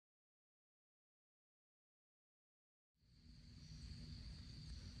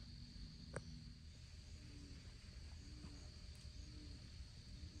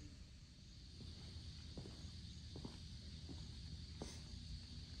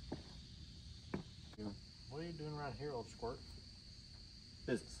you doing around here, old squirt?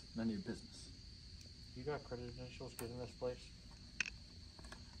 Business. None of your business. You got credentials getting this place?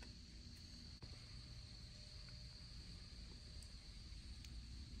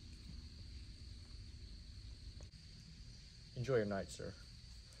 Enjoy your night, sir.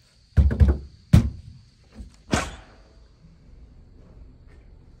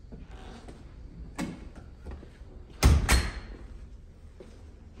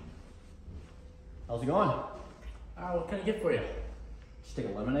 How's it going? What can I get for you? Just take a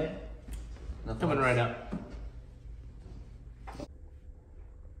lemonade? Nothing Coming else? right up.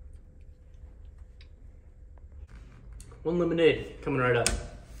 One lemonade, coming right up.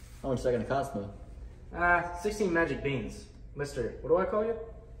 How much is that gonna cost me? 16 magic beans. Mister, what do I call you?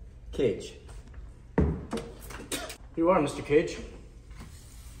 Cage. Here you are, Mr. Cage.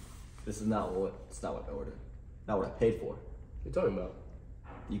 It's not what I ordered. Not what I paid for. What are you talking about?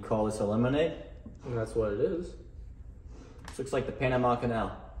 You call this a lemonade? And that's what it is. This looks like the Panama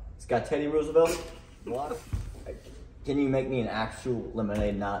Canal. It's got Teddy Roosevelt. What? Can you make me an actual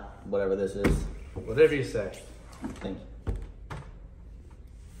lemonade, not whatever this is? Whatever you say. Thank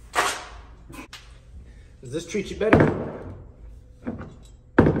you. Does this treat you better?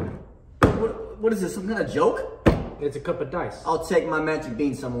 What is this, some kind of joke? It's a cup of dice. I'll take my magic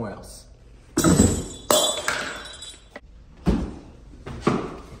bean somewhere else.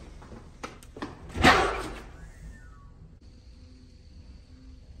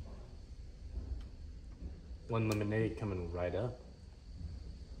 One lemonade coming right up.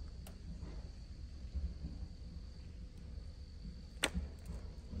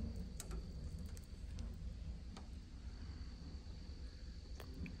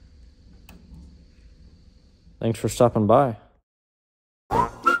 Thanks for stopping by.